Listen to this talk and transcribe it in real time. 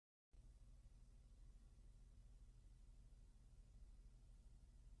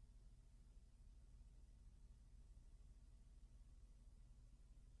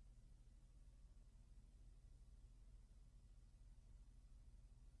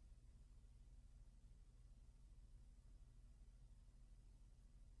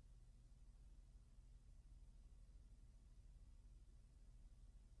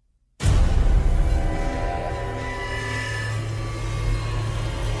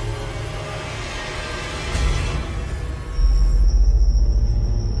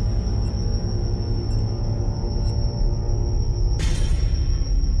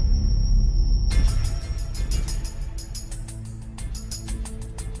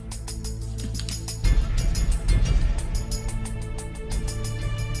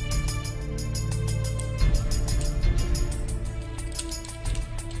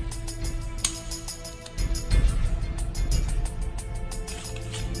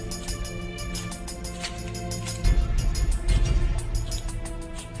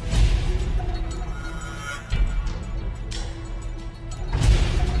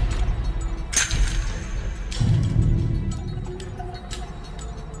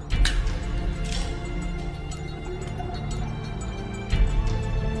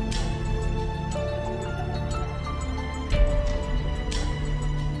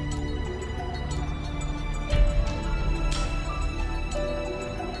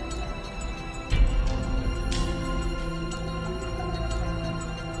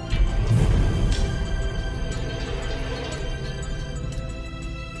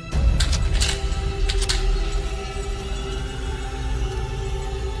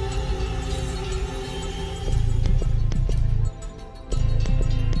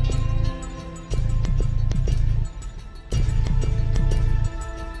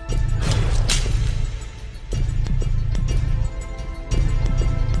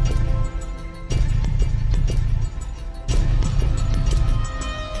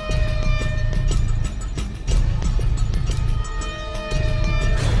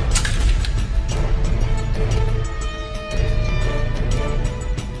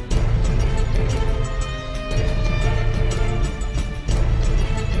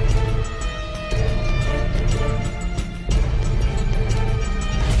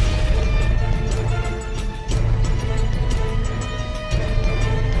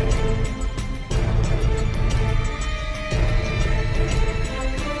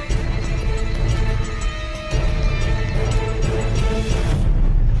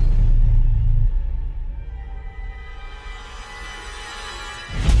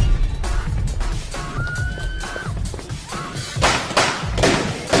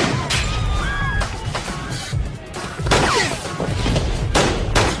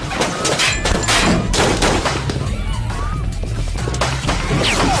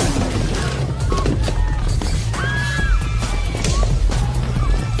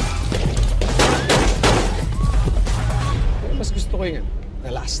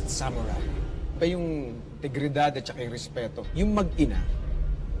pa yung integridad at saka yung respeto. Yung mag-ina,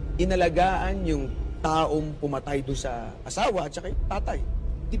 inalagaan yung taong pumatay doon sa asawa at saka yung tatay.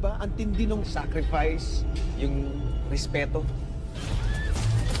 Di ba? Ang tindi ng sacrifice, yung respeto.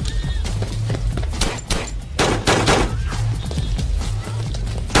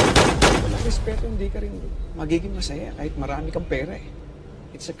 Walang respeto, hindi ka rin magiging masaya kahit marami kang pera eh.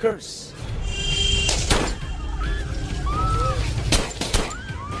 It's a curse.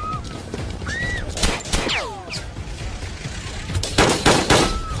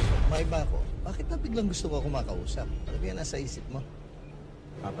 Maiba ako. Bakit na biglang gusto ko kumakausap? Ano ba yan nasa isip mo?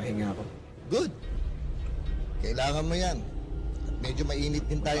 Papahinga ako. Good. Kailangan mo yan. At medyo mainit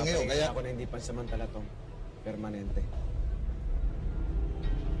din tayo ngayon, kaya... ako na hindi pansamantala tong permanente.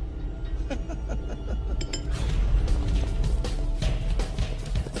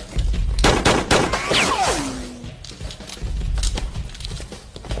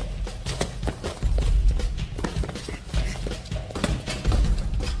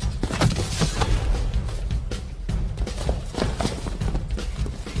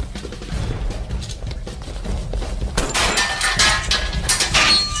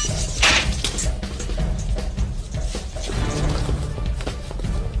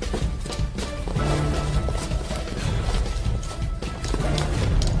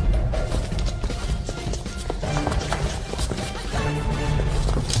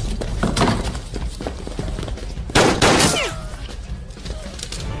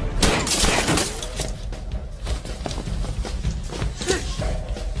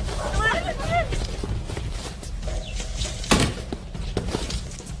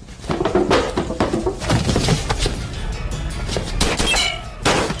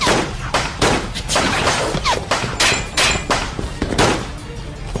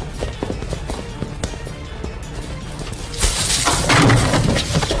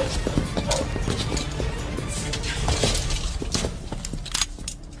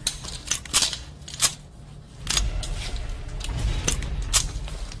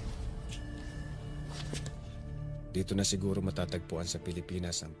 Dito na siguro matatagpuan sa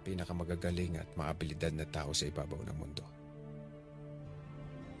Pilipinas ang pinakamagagaling at maabilidad na tao sa ibabaw ng mundo.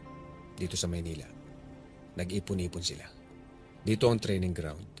 Dito sa Maynila, nag-ipon-ipon sila. Dito ang training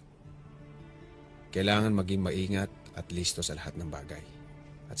ground. Kailangan maging maingat at listo sa lahat ng bagay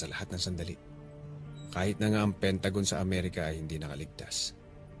at sa lahat ng sandali. Kahit na nga ang Pentagon sa Amerika ay hindi nakaligtas.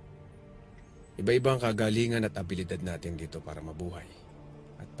 Iba-iba ang kagalingan at abilidad natin dito para mabuhay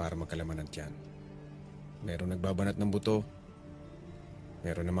at para magkalaman ng tiyan. Meron nagbabanat ng buto.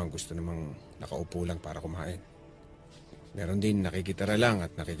 Meron namang gusto namang nakaupo lang para kumain. Meron din nakikitara lang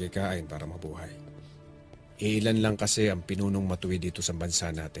at nakikikain para mabuhay. Ilan lang kasi ang pinunong matuwi dito sa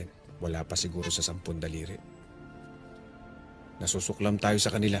bansa natin. Wala pa siguro sa 10 daliri. Nasusuklam tayo sa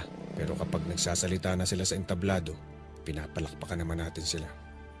kanila, pero kapag nagsasalita na sila sa entablado, pinapalakpakan naman natin sila.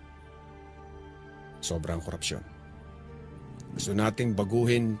 Sobrang korupsyon. Gusto nating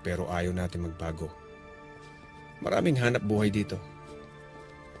baguhin pero ayaw natin magbago. Maraming hanap buhay dito.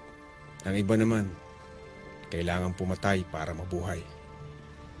 Ang iba naman, kailangan pumatay para mabuhay.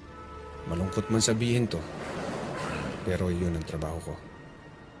 Malungkot man sabihin to, pero yun ang trabaho ko.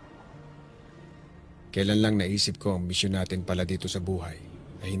 Kailan lang naisip ko ang misyon natin pala dito sa buhay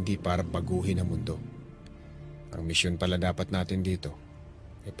ay hindi para baguhin ang mundo. Ang misyon pala dapat natin dito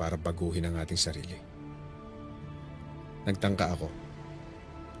ay para baguhin ang ating sarili. Nagtangka ako.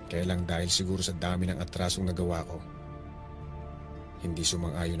 Kaya lang dahil siguro sa dami ng atrasong nagawa ko, hindi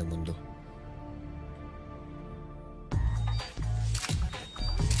sumang-ayon ang mundo.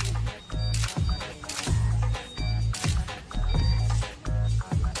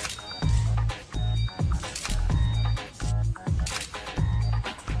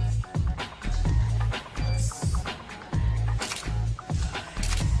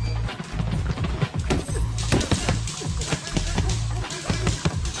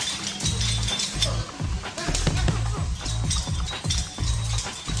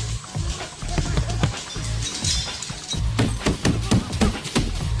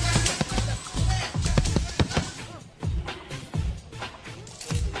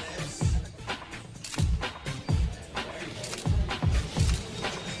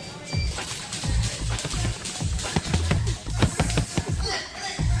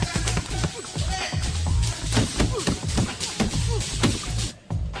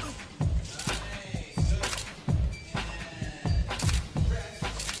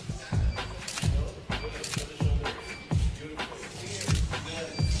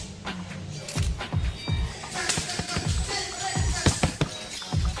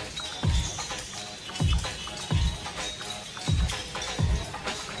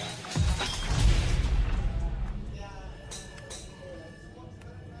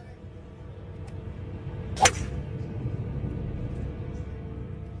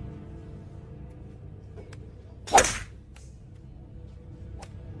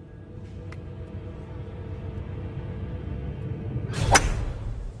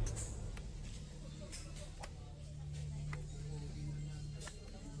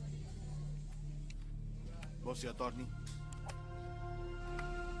 Boss, si attorney.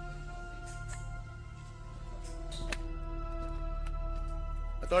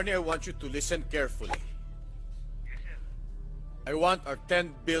 Attorney, I want you to listen carefully. I want our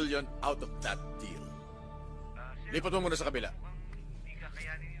 10 billion out of that deal. Lipat mo muna sa kabila.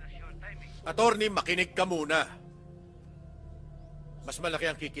 Attorney, makinig ka muna. Mas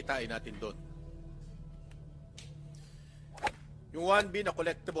malaki ang kikitain natin doon. Yung 1B na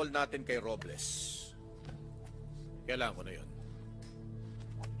collectible natin kay Robles. Kailangan ko na yun.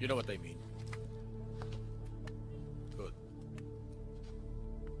 You know what I mean? Good.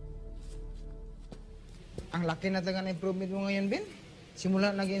 Ang laki na talaga ng improvement mo ngayon, Ben.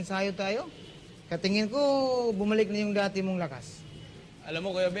 Simula nag-ensayo tayo. Katingin ko, bumalik na yung dati mong lakas.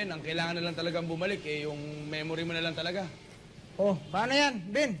 Alam mo, Kuya Ben, ang kailangan na lang talagang bumalik yung memory mo na lang talaga. Oh, paano yan,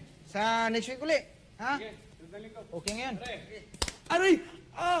 Ben? Sa next week uli, ha? Okay ngayon. Aray!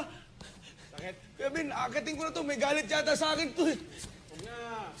 Ah! Sakit. Kuya Ben, akating ko na to. May galit yata sa akin to.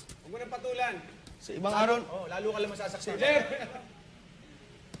 Huwag mo nang patulan. Sa ibang araw... Oh, lalo ka lang masasaktan. Sige!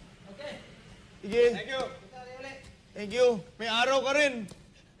 Sige. Thank you. Thank you. May araw ka rin.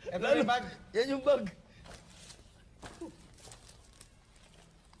 Ito na yung bag. Yan yung bag.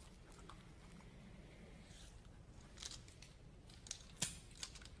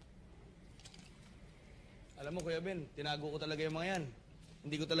 Alam mo, Kuya Ben, tinago ko talaga yung mga yan.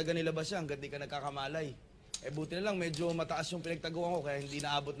 Hindi ko talaga nilabas yan hanggat di ka nagkakamalay. Buti na lang, medyo mataas yung pinagtaguan ko kaya hindi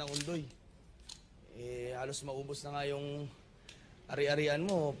naabot ng undoy. Halos maubos na nga yung ari-arian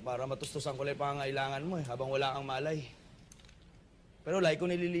mo para matustusan ko lang yung pangangailangan mo habang wala kang malay. Pero like ko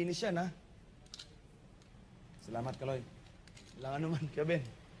nililinis yan, ha? Salamat, Kaloy. Wala nga naman, Kuya Ben.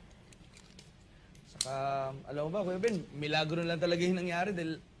 Saka, alam mo ba, Kuya Ben, milagro na lang talaga yung nangyari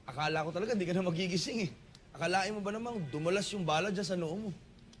dahil akala ko talaga hindi ka na magigising, eh. Akalain mo ba namang dumalas yung bala dyan sa noo mo?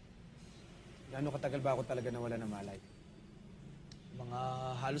 Gano'ng katagal ba ako talaga nawala ng malay? Mga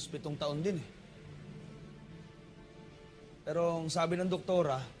halos 7 taon din, eh. Pero ang sabi ng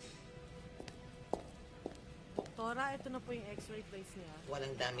doktora, Doktora, ito na po yung x-ray place niya.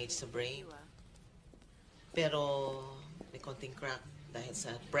 Walang damage sa brain. Pero may konting crack dahil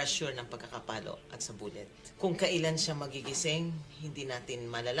sa pressure ng pagkakapalo at sa bullet. Kung kailan siya magigising, hindi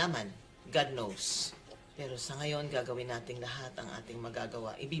natin malalaman. God knows. Pero sa ngayon, gagawin natin lahat ang ating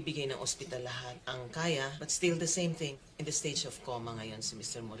magagawa. Ibibigay ng ospital lahat ang kaya, but still the same thing. In the stage of coma ngayon si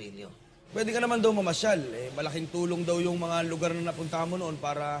Mr. Murillo. pwede ka naman daw mamasyal. Malaking tulong daw yung mga lugar na napunta mo noon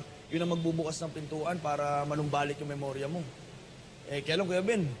para yun ang magbubukas ng pintuan para manumbalik yung memorya mo. Kaya lang, Kuya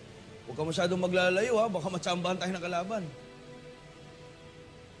Ben, huwag ka masyadong maglalayo, ha? Baka matsambahan tayo ng kalaban.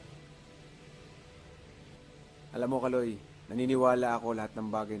 Alam mo, Kaloy, naniniwala ako lahat ng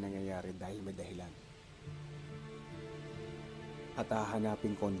bagay nangyayari dahil may dahilan. At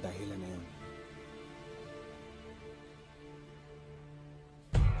hahanapin ko ang dahilan na yun.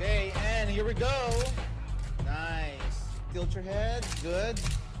 Okay, and here we go. Nice. Tilt your head. Good.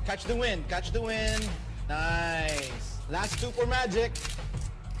 Catch the wind. Catch the wind. Nice. Last two for magic.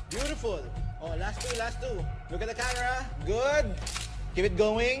 Beautiful. Oh, last two, last two. Look at the camera. Good. Keep it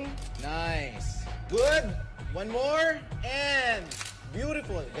going. Nice. Good. One more. And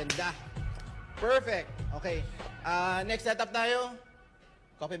beautiful. Ganda. Perfect. Okay. Next setup tayo.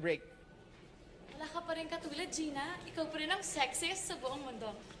 Coffee break. Wala ka pa rin katulad, Gina. Ikaw pa rin ang sexiest sa buong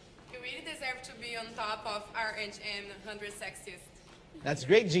mundo. You really deserve to be on top of RHM 100 Sexiest. That's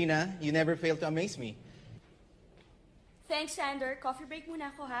great, Gina. You never fail to amaze me. Thanks, Sander. Coffee break muna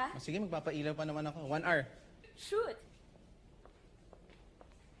ako, ha? Sige, magpapailaw pa naman ako. 1 hour. Shoot!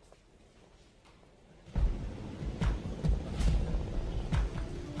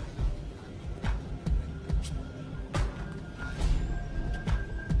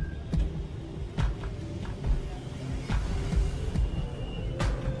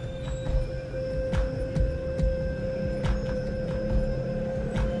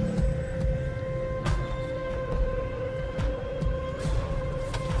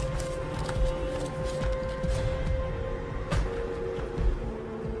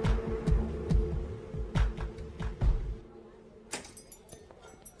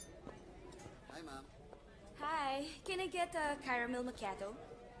 Can I get a caramel macchiato?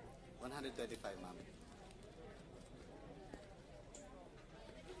 125, ma'am.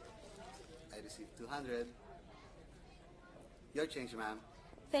 I received 200. Your change, ma'am.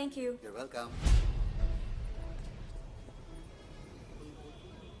 Thank you. You're welcome.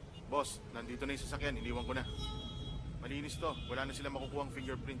 Boss, nandito na yung sasakyan. Iniwan ko na. Malinis to. Wala na sila makukuhang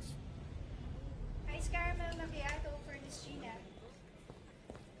fingerprints. Ice caramel macchiato for Miss Gina.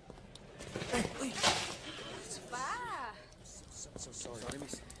 Uy! Pa! Sorry,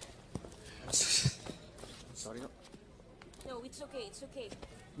 miss. it's okay.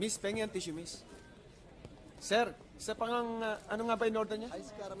 Miss, pengi ang tissue, miss. Sir, isa pa ngang, ano nga ba in order niya?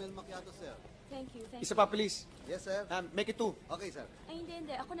 Ice caramel macchiato, sir. Thank you, thank Isa you. pa, please. Yes, sir. Make it 2. Okay, sir. Ay,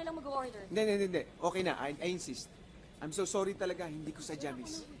 hindi. Ako na lang mag-order. Hindi. Okay na, I insist. I'm so sorry talaga, hindi ko sadya,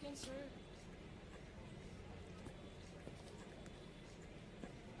 miss.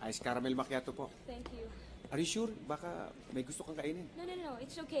 Ice caramel macchiato po. Thank you. Are you sure? Baka may gusto kang kainin. No.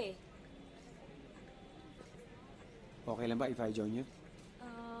 It's okay. Okay lang ba if I join you?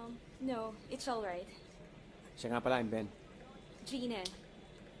 No. It's alright. Siya nga pala, I'm Ben. Gina.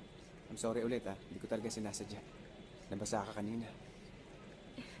 I'm sorry ulit, ha. Hindi ko talaga sinasadya. Nabasa ka kanina.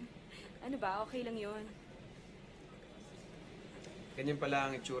 Ano ba? Okay lang yun. Ganyan pala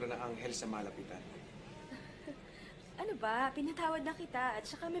ang itsura ng anghel sa malapitan. Ano ba? Pinatawad na kita at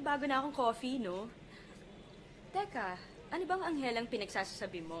saka may bago na akong coffee, no? Teka, ano bang anghel ang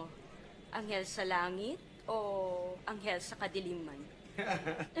pinagsasabi mo? Anghel sa langit o anghel sa kadiliman?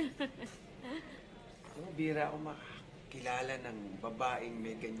 Bira ako makakilala ng babaeng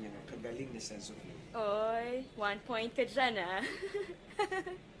may ganyang kagaling na sense of humor. Oy, 1 point ka dyan, ah.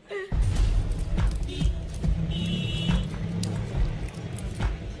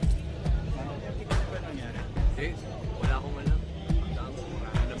 Wala akong alam. Ang dami,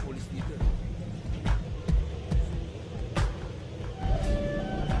 marami ng pulis dito.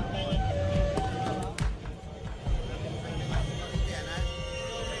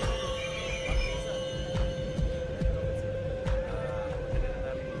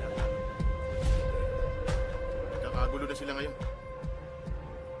 Kakagulo na sila ngayon.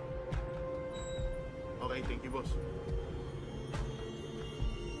 Okay, thank you, boss.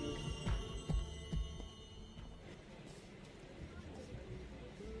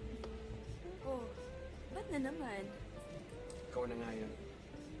 Oh, ba't na naman? Ikaw na nga yun.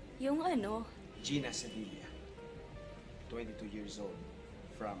 Yung ano? Gina Sevilla. 22 years old.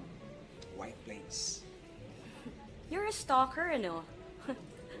 From White Plains. You're a stalker, ano?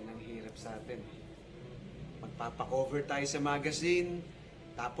 Yan ang hirap sa atin. Magpapakover tayo sa magazine,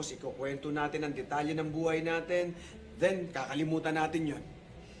 tapos ikukwento natin ang detalye ng buhay natin, then kakalimutan natin yon.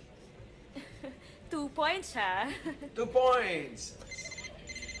 2 points, ha? 2 points!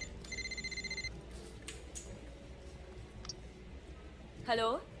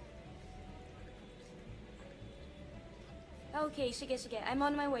 Hello? Okay, sige. I'm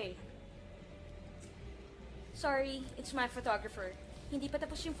on my way. Sorry, it's my photographer. Hindi pa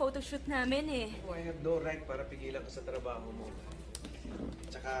tapos yung photoshoot namin, eh. Oh, I have no right para pigilan ka sa trabaho mo.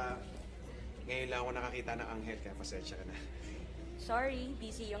 Tsaka, ngayon lang ako nakakita ng anghel, kaya pasensya ka na. Sorry,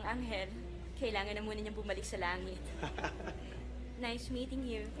 busy yung anghel. Kailangan na muna niyang bumalik sa langit. Nice meeting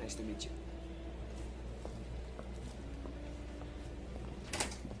you. Nice to meet you.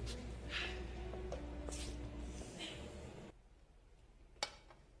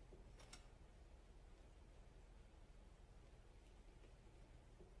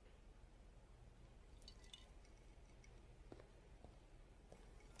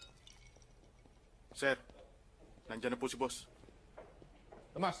 Sir, nandyan na po si boss.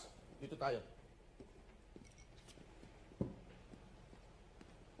 Tomas, dito tayo.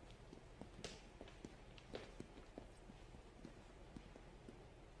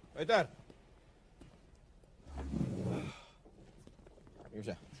 Waiter! Ayun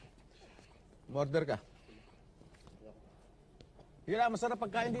siya. Umorder ka. Sige na, masarap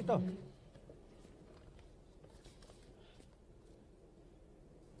pagkain dito.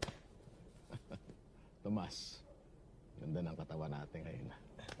 Tomas, ganda ng katawan natin ngayon.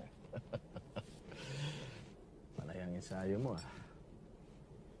 Panay ang ensayo mo, ah.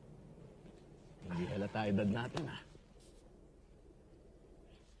 Hindi halata edad natin, ah.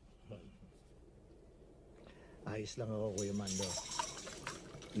 Ayos lang ako, Kuya Mando.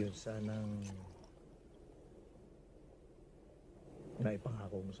 Yun sanang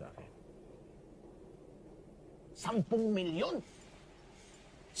naipangako mo sa akin. 10 milyon!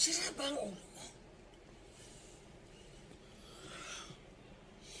 Sira ba ang ulo mo?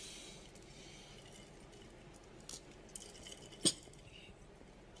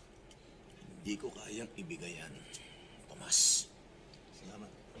 Hindi ko kayang ibigay yan, Tomas.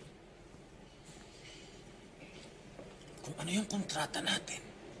 Salamat. Kung ano yung kontrata natin,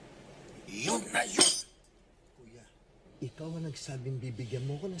 yun na yun! Kuya, ikaw ang nagsabing bibigyan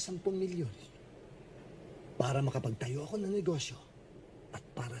mo ko ng 10 milyon para makapagtayo ako ng negosyo at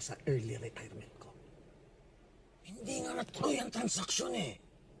para sa early retirement ko. Hindi nga natuloy ang transaksyon eh.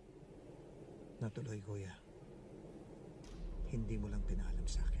 Natuloy, Kuya. Hindi mo lang pinaalam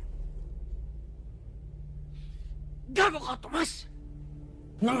sa akin. Gago ka, Tomas!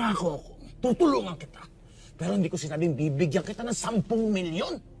 Nangako ako, tutulungan kita. Pero hindi ko sinabing bibigyan kita ng 10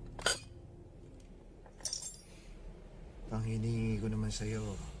 milyon. Ang hinihingi ko naman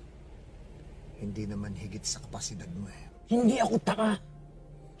sa'yo, hindi naman higit sa kapasidad mo eh. Hindi ako tanga.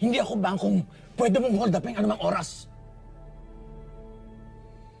 Hindi ako bangkong pwede mong hold upin anumang oras.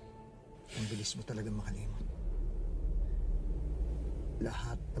 Ang bilis mo talaga makalimot.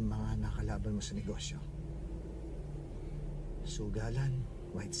 Lahat ng mga nakalaban mo sa negosyo. Sugalan,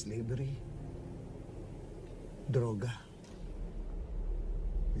 white slavery, droga.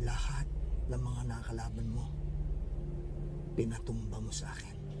 Lahat ng mga nakalaban mo, pinatumba mo sa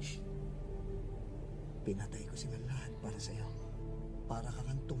akin. Pinatay ko sila lahat para sa'yo. Para ka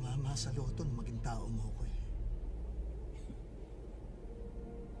kang tumama sa loto nung maging tao mo ko eh.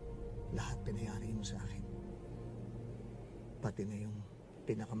 Lahat pinayari mo sa akin. Pati na yung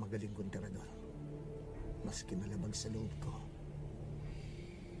pinakamagaling kong tirador. Mas kinalabag sa loob ko.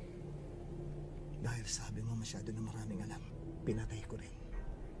 Dahil sabi mo masyado na maraming alam, pinatay ko rin.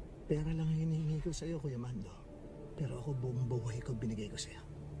 Pera lang hinihingi ko sa'yo, Kuya Mando. Pero ako buong buhay ko binigay ko sa'yo.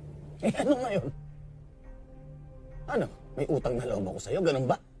 Eh ano ngayon? Ano? May utang na loob ako sa'yo, ganun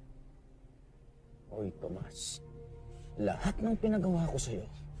ba? Hoy, Tomas. Lahat ng pinagawa ko sa'yo,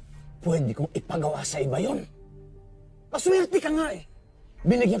 pwede kong ipagawa sa iba yon. Paswerte ka nga eh.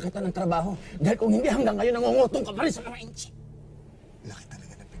 Binigyan kita ng trabaho dahil kung hindi hanggang ngayon nangungutong ka pa rin sa mga inchi. Laki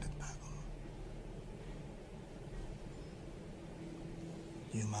talaga ng pinagbago mo.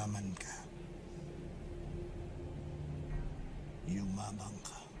 Yumaman ka. Yumabang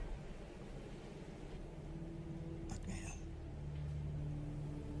ka. At ngayon,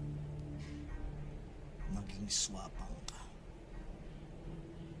 maging swapang ka.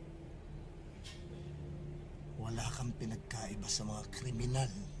 Wala kang pinagkaiba sa mga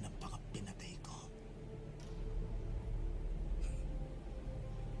kriminal na pinatay ko.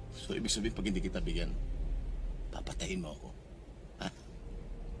 So, ibig sabihin, pag hindi kita bigyan, papatayin mo ako. Ha?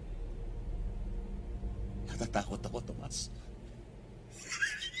 Natatakot ako, Tomas.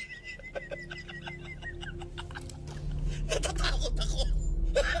 Natatakot ako.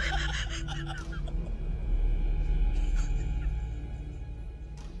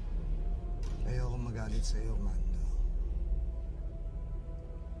 Ayoko magalit sa'yo, Mando.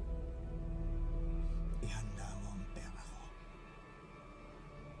 Ihanda mo ang pera ko.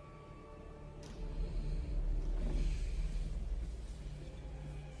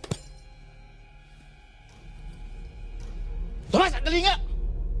 Tomas, sandali nga!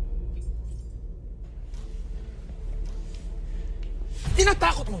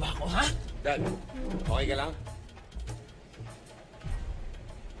 Tinatakot mo ba ako, ha? Dad, okay ka lang?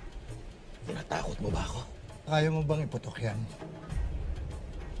 Tinatakot mo ba ako? Kaya mo bang iputok yan?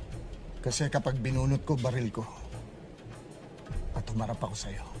 Kasi kapag binunot ko baril ko at humarap ako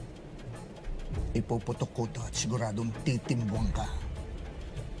sa'yo, ipuputok ko to at siguradong titimbwang ka.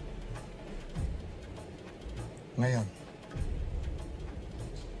 Ngayon,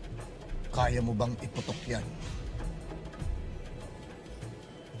 kaya mo bang iputok yan?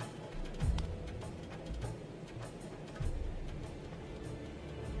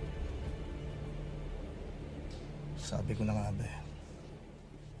 Sabi ko na nga ba eh.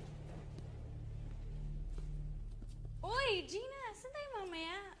 Uy, Gina, saan tayo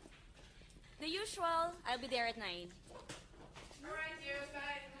mamaya? The usual. I'll be there at 9. Alright, dear,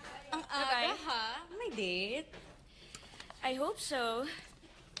 bye. Ang aga, ha? May date? I hope so.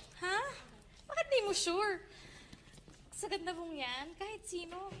 Ha? Bakit di mo sure? Sagad na pong yan, kahit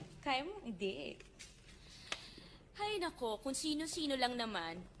sino, kaya mo i-date. Hay nako, kung sino-sino lang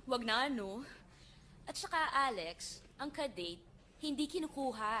naman, wag na ano. At saka Alex, ang ka-date, hindi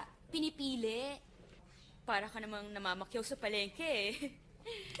kinukuha, pinipili. Para ka namang namamakyaw sa palengke eh.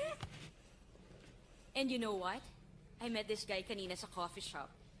 And you know what? I met this guy kanina sa coffee shop.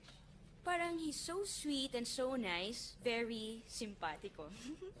 Parang he's so sweet and so nice, very simpatiko.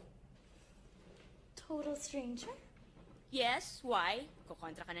 Total stranger? Yes, why?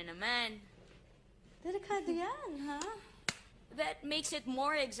 Kukontra ka na naman. Delikado yan, ha? That makes it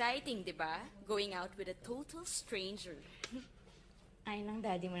more exciting, di ba? Going out with a total stranger. Ay, nang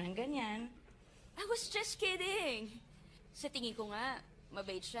daddy mo ng ganyan. I was just kidding. Sa tingin ko nga,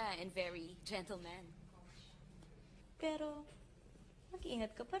 mabait siya and very gentleman. Pero,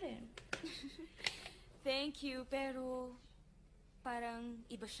 mag-iingat ka pa rin. Thank you, pero parang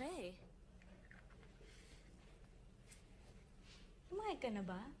iba siya eh. Kumain ka na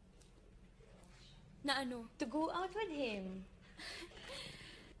ba? Na ano? To go out with him.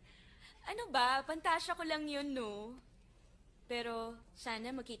 Ano ba? Pantasya ko lang yun, no? Pero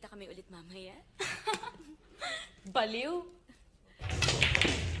sana magkita kami ulit mamaya. Baliw.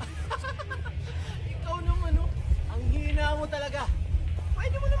 Ikaw naman, oh. Ang hina mo talaga.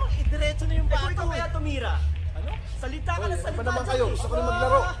 Pwede mo namang idiretso na yung bato. Ikaw kaya tumira. Ano? Salita ka na salita. Ano ba naman kayo? Gusto ko na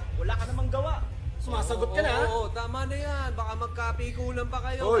maglaro. Wala ka namang gawa. Sumasagot ka na, ha? Oo, tama na yan. Baka magkapikunan pa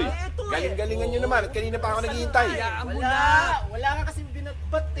kayo. Hoy, Eto, galing-galingan nyo naman at kanina pa ako naghihintay. Hayaan mo Wala. na. Wala ka kasing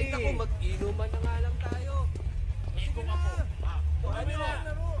binatbat, eh. Tingnan ko, mag-inuman na nga lang tayo. Sige na.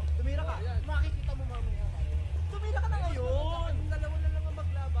 Tumira ka. Makikita mo mamaya. Tumira ka na ngayon. Dalawa na lang ang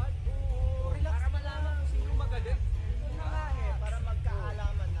maglaban. Oo, relax. Para malaman kung sino magaling. Yun na nga, eh. Para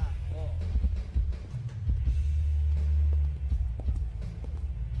magkaalaman na. Oo.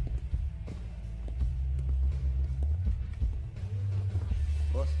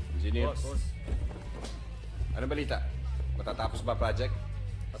 Boss. Engineer. Boss. Ano balita? Matatapos ba project?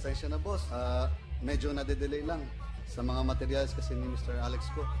 Pasensya na, boss. Medyo nade-delay lang sa mga materials kasi ni Mr. Alex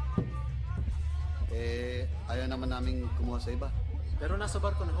ko. Ayaw naman namin kumuha sa iba. Pero nasa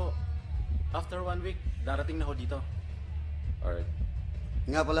barko na ho. After 1 week, darating na ho dito. Alright.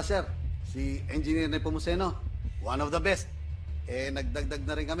 Nga pala, sir. Si Engineer Nepomuceno, one of the best. Nagdagdag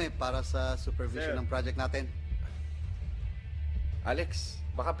na rin kami para sa supervision Sir. ng project natin. Alex,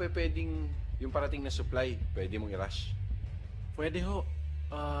 baka pwedeng yung parating na supply, pwede mong i-rush. Pwede ho.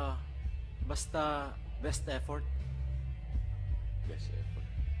 Basta best effort. Best effort.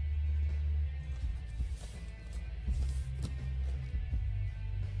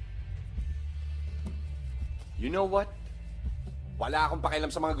 You know what? Wala akong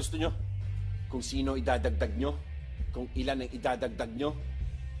pakialam sa mga gusto nyo. Kung sino idadagdag nyo, kung ilan ang idadagdag nyo,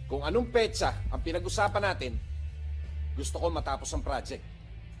 kung anong petsa ang pinag-usapan natin, gusto ko matapos ang project.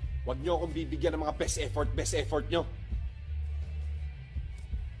 Huwag nyo akong bibigyan ng mga best effort nyo.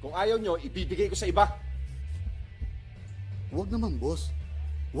 Kung ayaw nyo, ibibigay ko sa iba. Huwag naman, boss.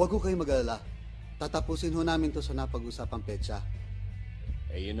 Huwag ko kayo mag-alala. Tatapusin ho namin to sa napag-usapang petsa.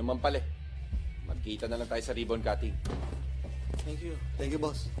 Yun naman pala. Magkita na lang tayo sa ribbon cutting. Thank you. Thank you,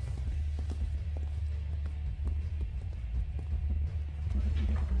 boss.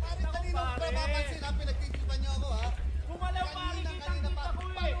 Kanina papapansin ang pinagtitipan niyo ako, ha? Gumalaw, pare. Kanina pa.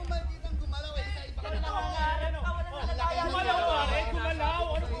 Paano makikitang gumalaw? Isa-iba ka na lang. Gumalaw, pare. Gumalaw.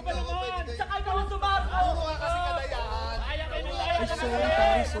 Ano ko ba naman? Saka ikaw ang sumasaw. Ano ka kasi kadayaan? Kaya kayo na Ay, sorry,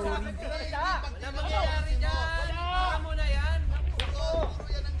 pare, sorry. Wala mangyayari dyan. Wala mo na yan.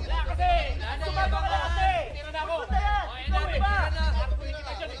 Wala kasi. Sumama ka na kasi. Tira na ako. Ay, natin ba?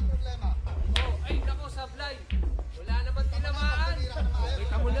 Ay, nako, sablay. Wala naman tinamaan.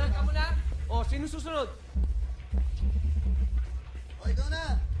 Kita mo na. O, sino susunod? O, ikaw na.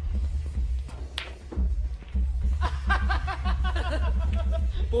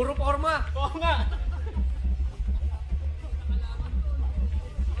 Puro forma. Oo nga.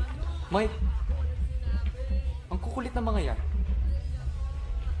 Mike, ang kukulit ng mga yan.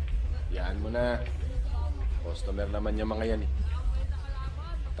 Yan mo na. Customer naman yung mga yan eh.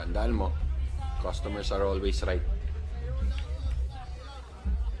 Tandaan mo, customers are always right.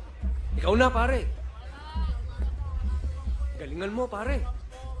 Ikaw na, pare. Galingan mo, pare.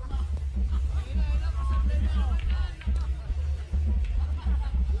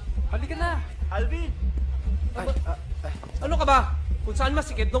 Halika na! Alvin! Ano ka ba? Kung saan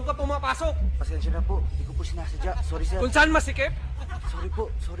masikip, doon ka pumapasok. Pasensya na po, hindi ko po sinasadya. Sorry, sir. Kung saan masikip, Sorry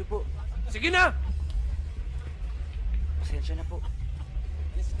po. sige na! Pasensya na po.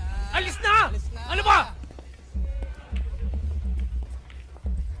 Alis na! Ano ba?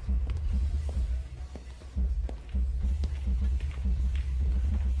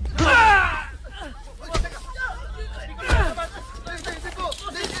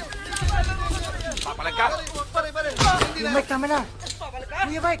 Papalag ka! Pare. Kuya Mike, tama na!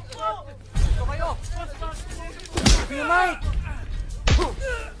 Kuya Mike! Ito kayo! Kuya Mike!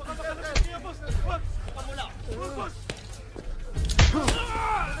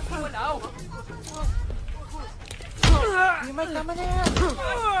 Walaw! Kuya Mike, tama na yan!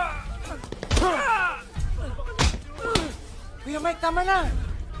 Kuya Mike, tama na!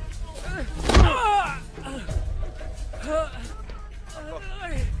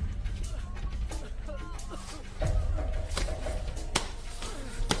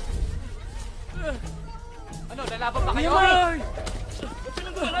 Ano, lalaban ba kayo? Kuya Mike!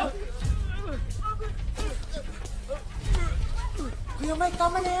 Kuya Mike,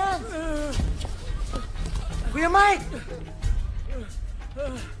 tama na yan! Kuya Mike!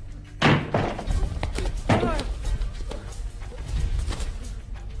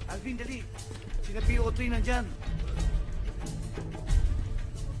 Alvin, dali. Sina PO3 nandyan.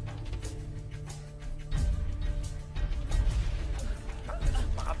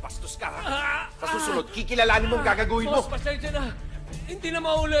 Makapastos ka ha? Sa susunod, kikilalanin mo ang gagagawin mo. Boss, pasensya na. Hindi na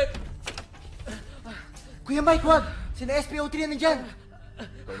maulit. Kuya Mike, wag! Sila SPO3 na nandyan!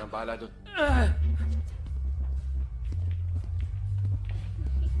 Ikaw nang bahala doon.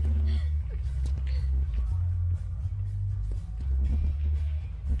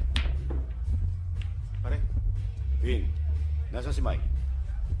 Pare, Vin, nasa si Mike?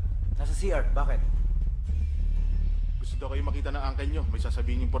 Nasa CR, bakit? gusto daw kayo makita ng uncle nyo. May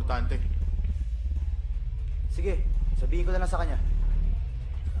sasabihin importante. Sige, sabihin ko na lang sa kanya.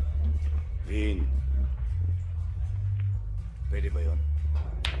 Vin, pwede ba yun?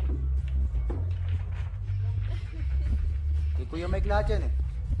 Kay Kuya Mike lahat yan eh.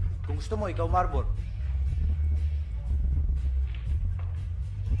 Kung gusto mo, ikaw Marbor.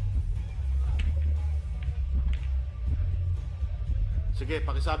 Sige,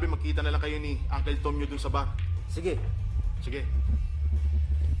 pakisabi magkita na lang kayo ni Uncle Tom nyo dun sa bar. Sige. Sige.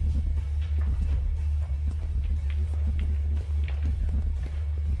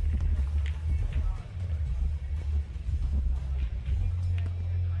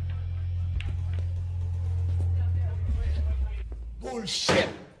 Bullshit!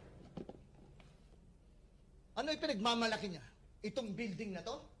 Ano ipinagmamalaki niya? Itong building na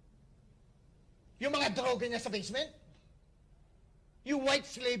to? Yung mga droga niya sa basement? Yung white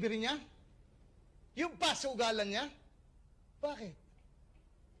slavery niya? Yung pasugalan niya? Bakit?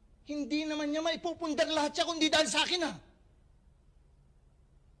 Hindi naman niya maipupundar lahat siya kundi dahil sa akin, ha?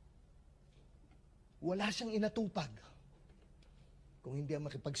 Wala siyang inatupag. Kung hindi ang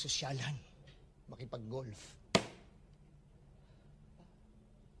makipagsosyalan, makipag-golf.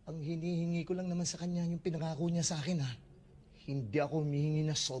 Ang hinihingi ko lang naman sa kanya yung pinangako niya sa akin, ha? Hindi ako humihingi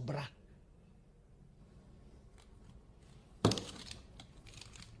na sobra.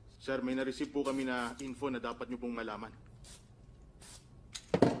 Sir, may na-receive po kami na info na dapat nyo pong malaman.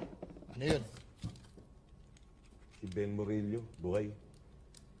 Ano yun? Si Ben Murillo, buhay.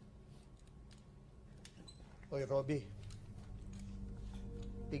 Oy, Robby.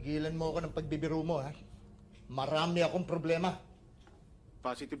 Tigilan mo ako ng pagbibiro mo, ha? Marami akong problema.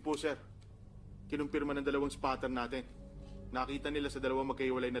 Positive po, sir. Kinumpirma ng dalawang spotter natin. Nakita nila sa dalawang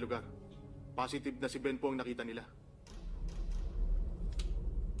magkahiwalay na lugar. Positive na si Ben po ang nakita nila.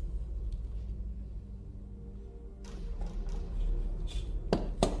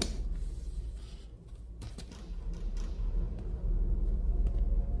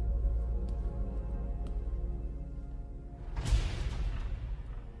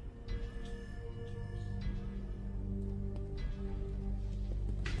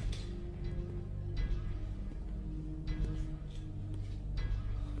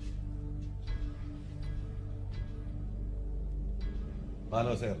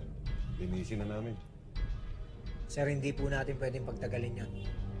 Paano, sir? Linisin na namin. Sir, hindi po natin pwedeng pagtagalin yan.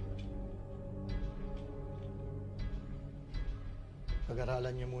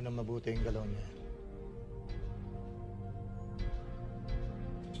 Pag-aralan niyo muna mabuti yung galaw niya.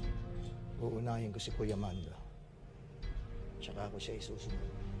 Uunahin ko si Kuya Mando. Tsaka ako siya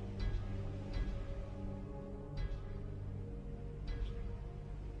isusunod.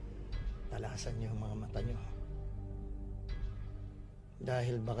 Talasan niyo ang mga mata niyo.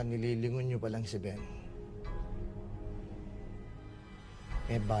 Dahil baka nililingon niyo pa lang si Ben.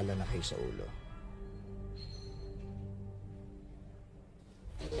 May bala na kayo sa ulo.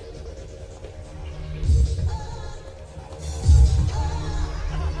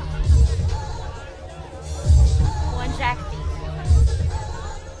 One jack, please.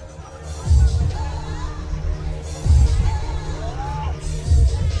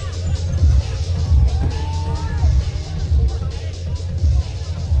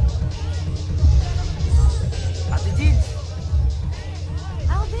 Ate Jeans!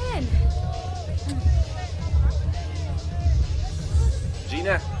 Alvin!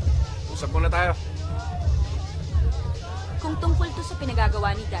 Gina, usap muna tayo. Kung tungkol to sa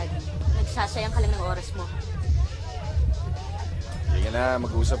pinagagawa ni Daddy, nagsasayang ka lang ng oras mo. Sige na,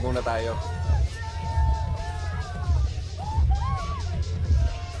 mag-usap muna tayo.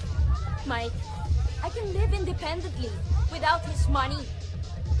 Mike, I can live independently without his money.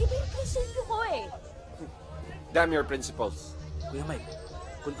 Iba yung prinsipyo ko eh. Damn your principles. Kuya Mike,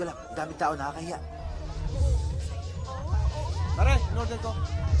 cool ka lang. Daming tao nakakahiya. Pare, in-order ko.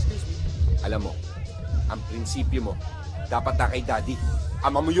 Excuse me. Alam mo, ang prinsipyo mo, dapat na kay Daddy.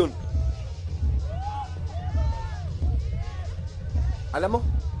 Ama mo yun. Alam mo,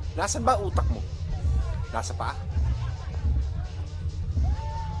 nasan ba utak mo? Nasa paa?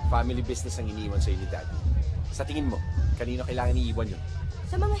 Family business ang iniwan sa'yo ni Daddy. Sa tingin mo, kanino kailangan iiwan yun?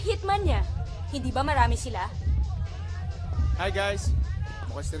 Sa mga hitman niya, hindi ba marami sila? Hi guys!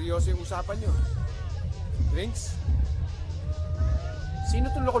 Mukhang seryoso yung usapan nyo. Drinks? Sino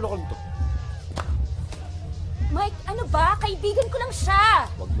itong loko-lokong to? Mike, ano ba? Kaibigan ko lang siya!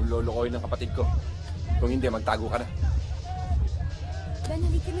 Huwag mong lolokohin ng kapatid ko. Kung hindi, magtago ka na. Ben,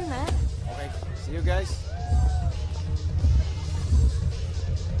 halika na nga. Okay, see you guys.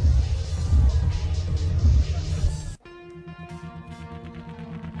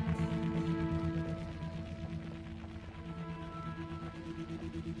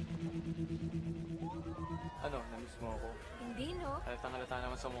 Ano, namiss mo ako? Hindi, no? Halatang-halata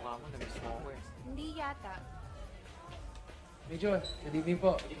naman sa mukha mo, namiss mo ako eh. Hindi yata. Major, good evening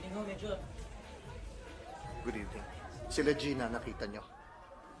po. Good evening ho, Major. Good evening. Sila Gina, nakita nyo.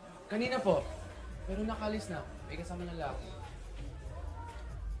 Kanina po, pero nakalis na. May kasama ng lalaki.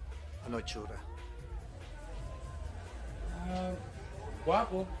 Ano itsura?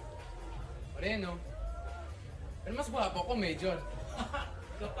 Guwapo. Moreno. Pero mas guwapo ko, Major.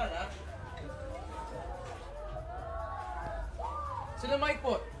 Ikaw pala. Sila Mike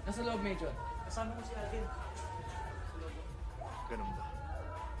po, nasa loob, Major. Kasama ko si Alvin. Ganun ba?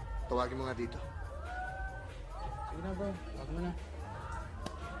 Tawagin mo nga dito. Sige na bro, tawag mo na.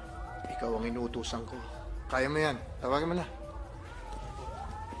 Ikaw ang inuutusan ko. Kaya mo yan. Tawagin mo na.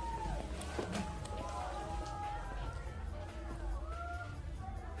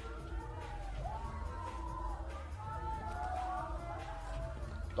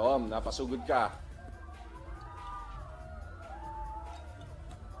 Tom, napasugod ka.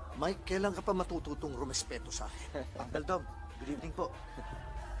 Mike, kailan ka pa matututong rumespeto sa akin? Uncle Dom, good evening po.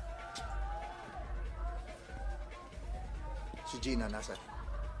 Si Gina, nasa?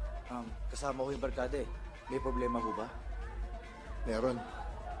 Kasama ko yung barkada eh. May problema ho ba? Meron.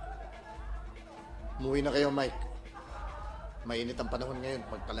 Umuwi na kayo, Mike. Mainit ang panahon ngayon.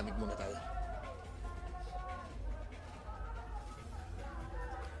 Magpalamig muna tayo.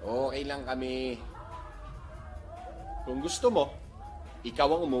 Okay lang kami. Kung gusto mo, ikaw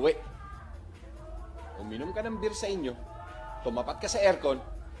ang umuwi. Uminom ka ng beer sa inyo, tumapat ka sa aircon,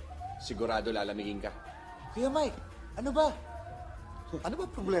 sigurado lalamigin ka. Kuya Mike, ano ba? Ano ba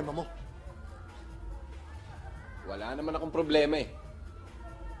problema mo? Wala naman akong problema eh.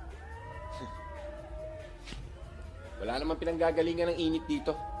 Wala naman pinanggagalingan ng init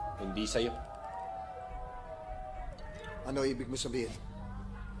dito, kundi sa'yo. Ano ibig mo sabihin?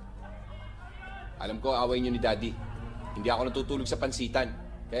 Alam ko, away niyo ni Daddy. Hindi ako natutulog sa pansitan.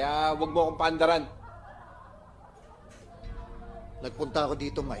 Kaya wag mo akong paandaran. Nagpunta ako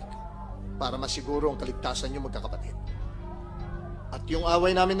dito, Mike, para masiguro ang kaligtasan niyo magkakapatid. At yung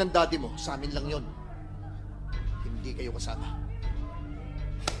away namin ng daddy mo, sa amin lang yon. Hindi kayo kasama.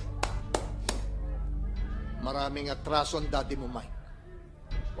 Maraming atraso ang daddy mo, Mike.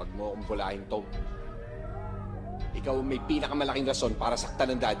 Wag mo akong bulahin, Tom. Ikaw ang may pinakamalaking rason para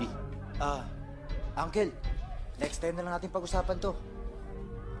saktan ng Daddy. Uncle, next time na lang natin pag-usapan to.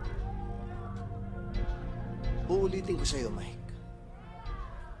 Uulitin ko sa'yo, Mike.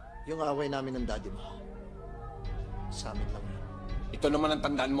 Yung away namin ng daddy mo, sa amin lang yun. Ito naman ang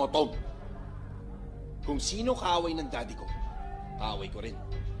tandaan mo, Tom. Kung sino kaaway ng Daddy ko, kaaway ko rin.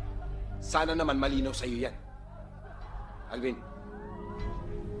 Sana naman malinaw sa'yo yan. Alvin.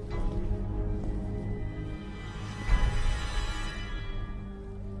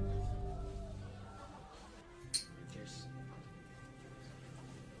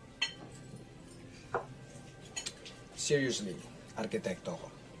 Seriously, arkitekto ko.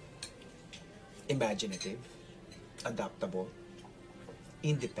 Imaginative, adaptable,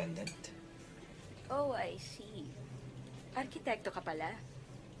 independent. Oh, I see. Arkitekto ka pala.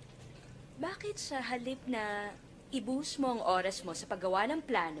 Bakit sa halip na i-boost mo ang oras mo sa paggawa ng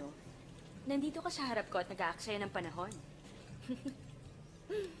plano, nandito ka sa harap ko at nag-aaksaya ng panahon?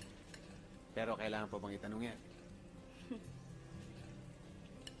 Pero kailangan pa bang itanong yan?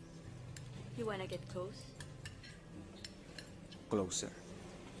 You wanna get close? Closer.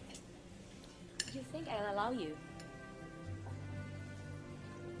 You think I'll allow you?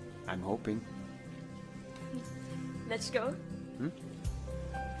 I'm hoping. Let's go.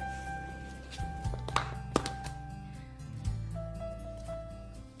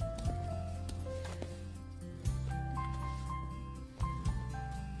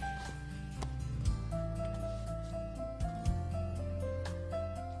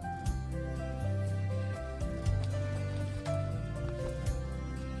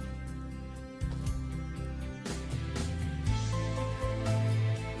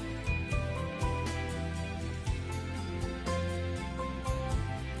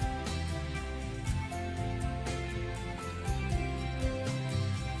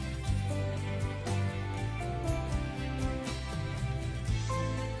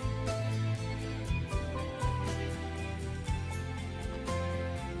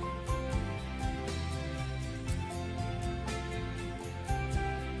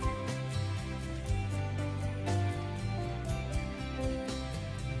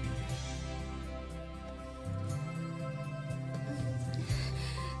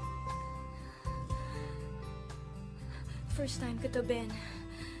 First time ko to, Ben.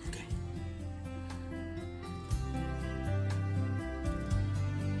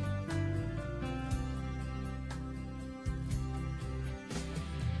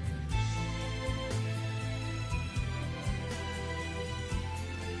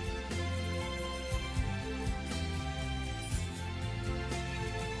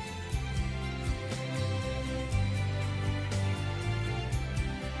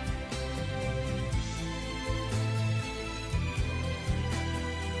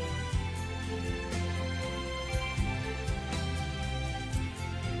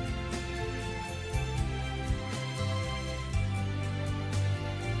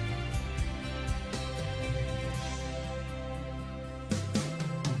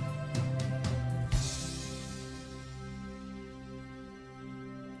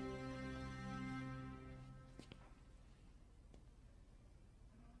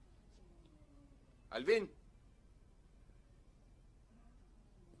 Alvin!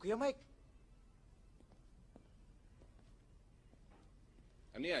 Kuya Mike.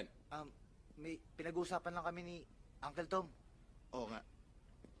 Ano yan? May pinag-uusapan lang kami ni Uncle Tom. Oo nga.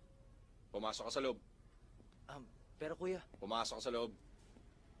 Pumasok ka sa loob. Pero kuya. Pumasok ka sa loob.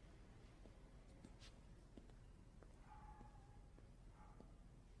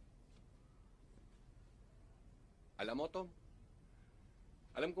 Alam mo, Tom,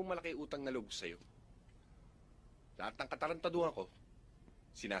 alam kong malaki utang na loob ko sa'yo. Lahat ng katarantaduhan ko,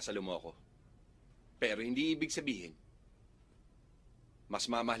 sinasalo mo ako. Pero hindi ibig sabihin, mas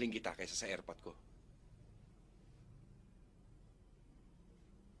mamahalin kita kaysa sa airpot ko.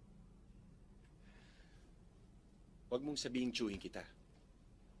 Huwag mong sabihing tsuhin kita.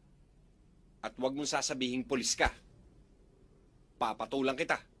 At huwag mong sasabihing pulis ka. Papatulang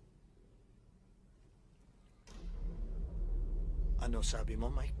kita. Ano sabi mo,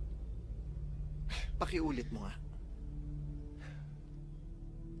 Mike? Pakiulit mo nga.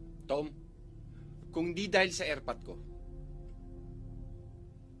 Tom, kung di dahil sa airpot ko,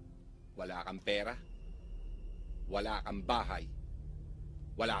 wala kang pera, wala kang bahay,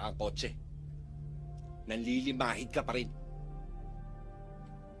 wala kang kotse. Nanlilimahid ka pa rin.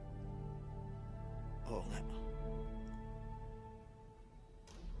 Oo nga.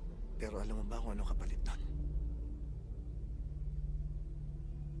 Pero alam mo ba kung ano kapalit nun?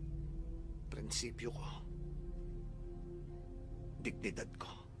 Prinsipyo ko. Dignidad ko.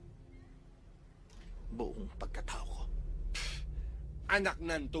 Buong pagkatao ko. Anak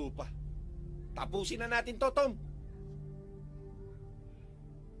ng tupa. Tapusin na natin to, Tom.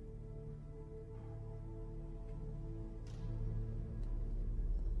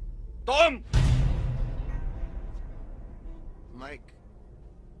 Tom! Mike,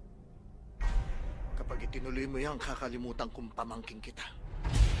 kapag itinuloy mo yan, kakalimutan kong pamangking kita.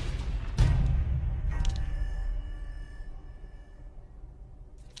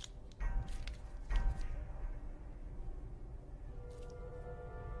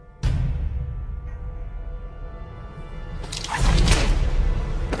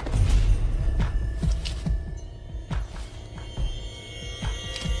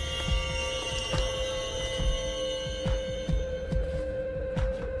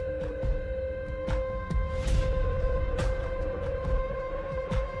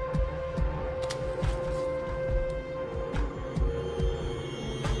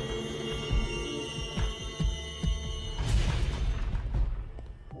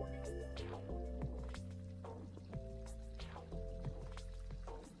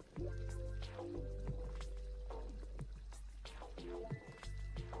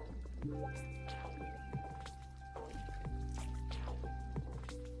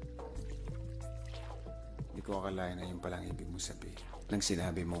 Hindi ko akalain na yun palang ibig mo sabihin. Nang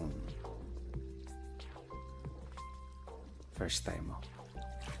sinabi mong first time mo.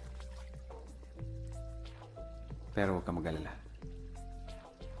 Pero huwag ka mag-alala.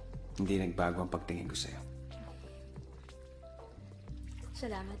 Hindi nagbago ang pagtingin ko sa'yo.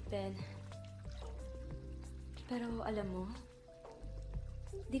 Salamat, Ben. Pero alam mo,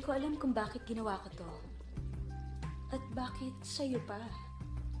 di ko alam kung bakit ginawa ko to. At bakit sa'yo pa.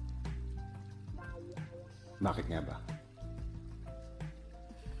 Bakit nga ba?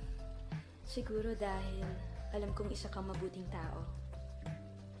 Siguro dahil alam kong isa kang mabuting tao.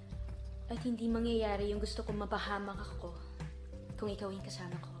 At hindi mangyayari yung gusto kong mapahamak ako kung ikaw yung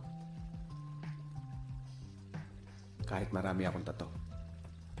kasama ko. Kahit marami akong tato.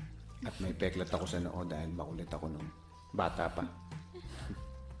 At may peklat ako sa noo dahil makulit ako nung bata pa.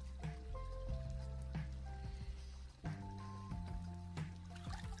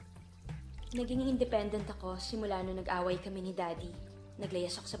 Naging independent ako simula nung nag-away kami ni Daddy.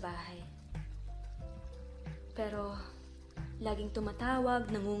 Naglayas ako sa bahay. Pero Laging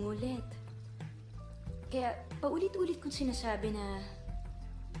tumatawag, nangungulit. Kaya paulit-ulit kong sinasabi na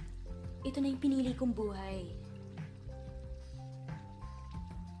ito na yung pinili kong buhay.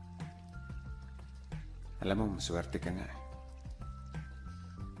 Alam mo, maswerte ka nga.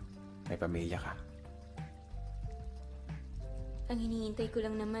 May pamilya ka. Ang hinihintay ko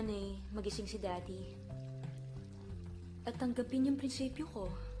lang naman ay magising si Daddy. At tanggapin yung prinsipyo ko.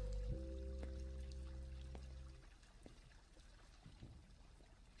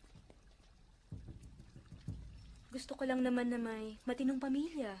 Gusto ko lang naman na may matinong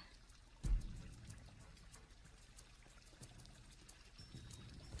pamilya.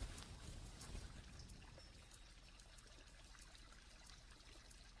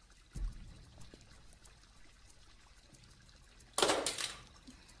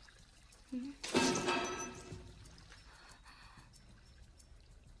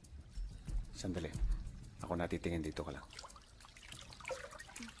 Sandali. Ako natitingin dito ka lang.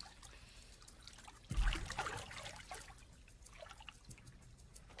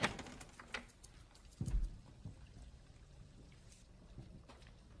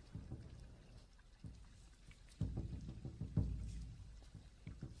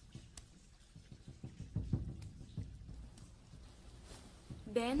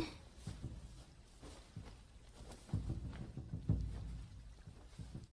 Ben?